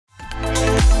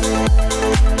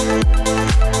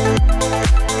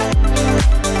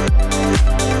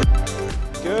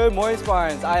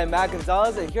Spartans, I am Matt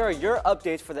Gonzalez, and here are your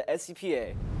updates for the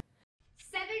SCPA.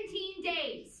 17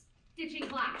 days ditching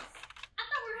class. I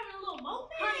thought we were having a little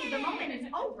moment. Honey, the moment is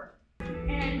over.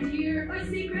 And here are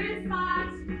secret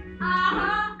spots.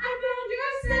 I found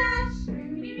your stash.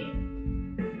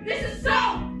 This is so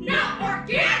not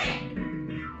organic.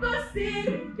 Busted,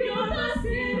 you're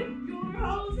busted. Your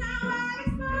whole town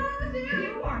exposed you.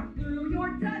 You are through,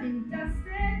 you're done and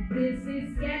dusted. This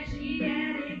is sketchy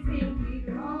and it's hinky.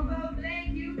 Although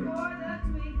thank you for the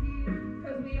Twinkie,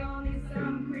 cause we all need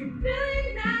some cream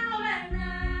filling now and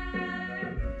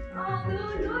then.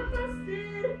 Although you're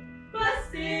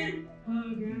busted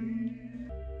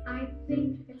again. I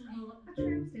think it's a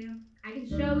trim stamp. I can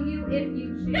show you if you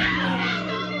choose. No!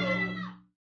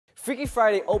 Freaky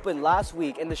Friday opened last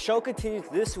week, and the show continues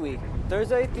this week,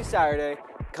 Thursday through Saturday.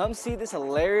 Come see this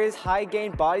hilarious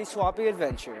high-gain body swapping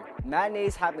adventure.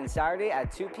 Matinees happen Saturday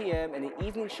at 2 p.m. and the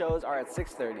evening shows are at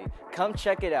 6:30. Come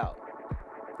check it out.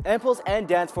 Impulse and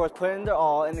Dance Force put in their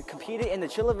all and competed in the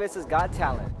Chula Vista's Got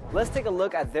Talent. Let's take a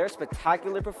look at their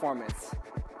spectacular performance.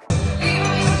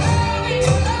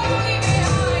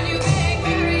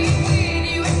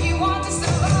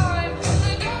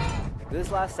 This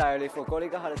last Saturday,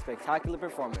 Folklorica had a spectacular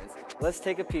performance. Let's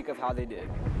take a peek of how they did.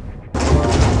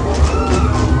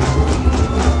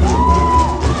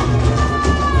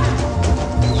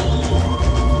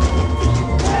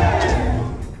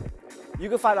 You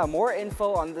can find out more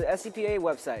info on the SCPA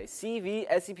website,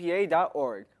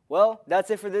 cvscpa.org. Well,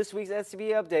 that's it for this week's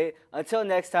SCPA update. Until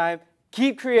next time,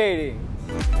 keep creating!